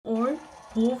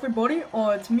Hello everybody,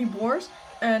 it's me Boris,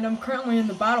 and I'm currently in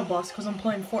the battle bus because I'm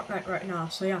playing Fortnite right now,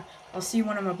 so yeah, I'll see you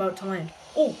when I'm about to land.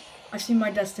 Oh, I see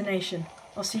my destination.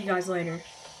 I'll see you guys later.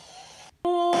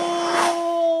 Oh!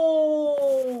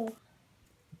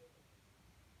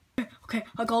 Okay,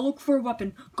 I gotta look for a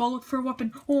weapon.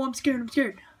 Oh, I'm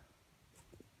scared.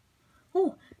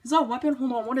 Oh, is that a weapon?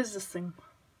 Hold on, what is this thing?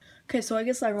 Okay, so I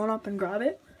guess I run up and grab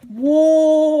it.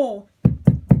 Whoa!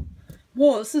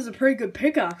 Whoa, this is a pretty good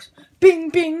pickaxe. Bing,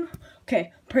 bing.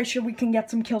 Okay, pretty sure we can get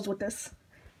some kills with this.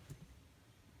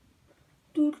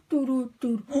 Okay,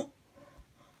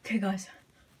 guys.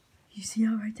 You see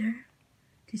that right there?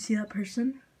 Do you see that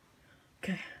person?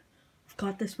 Okay, I've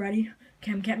got this ready.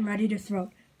 Okay, I'm getting ready to throw.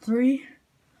 3,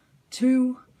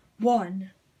 2,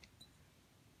 1.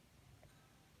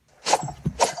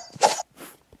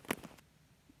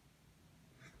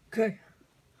 Okay.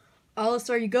 Alice,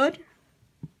 are you good?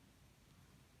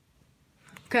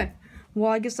 Okay,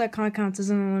 well, I guess that kind of counts as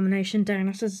an elimination. Dang,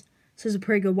 this is a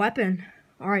pretty good weapon.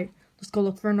 Alright, let's go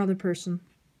look for another person.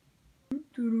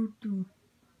 Do you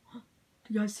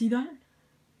guys see that?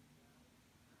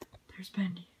 There's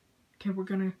Bendy. Okay, I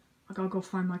gotta go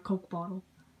find my Coke bottle.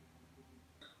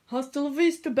 Hasta la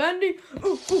vista, Bendy!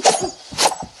 Ooh, ooh,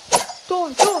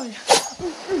 ooh. Die!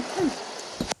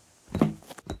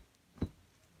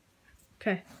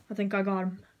 Okay, I think I got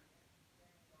him.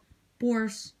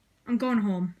 Boris, I'm going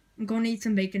home. I'm going to eat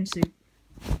some bacon soup.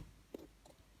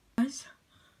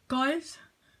 Guys,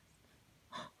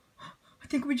 I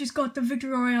think we just got the victory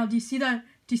royale. Do you see that?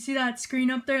 Do you see that screen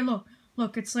up there?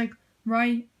 Look, it's like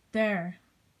right there.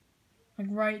 Like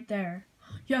right there.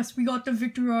 Yes, we got the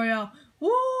victory royale.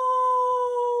 Woo!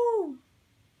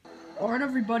 Alright,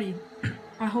 everybody.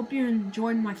 I hope you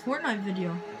enjoyed my Fortnite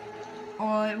video.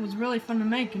 It was really fun to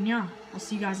make, and yeah, I'll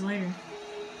see you guys later.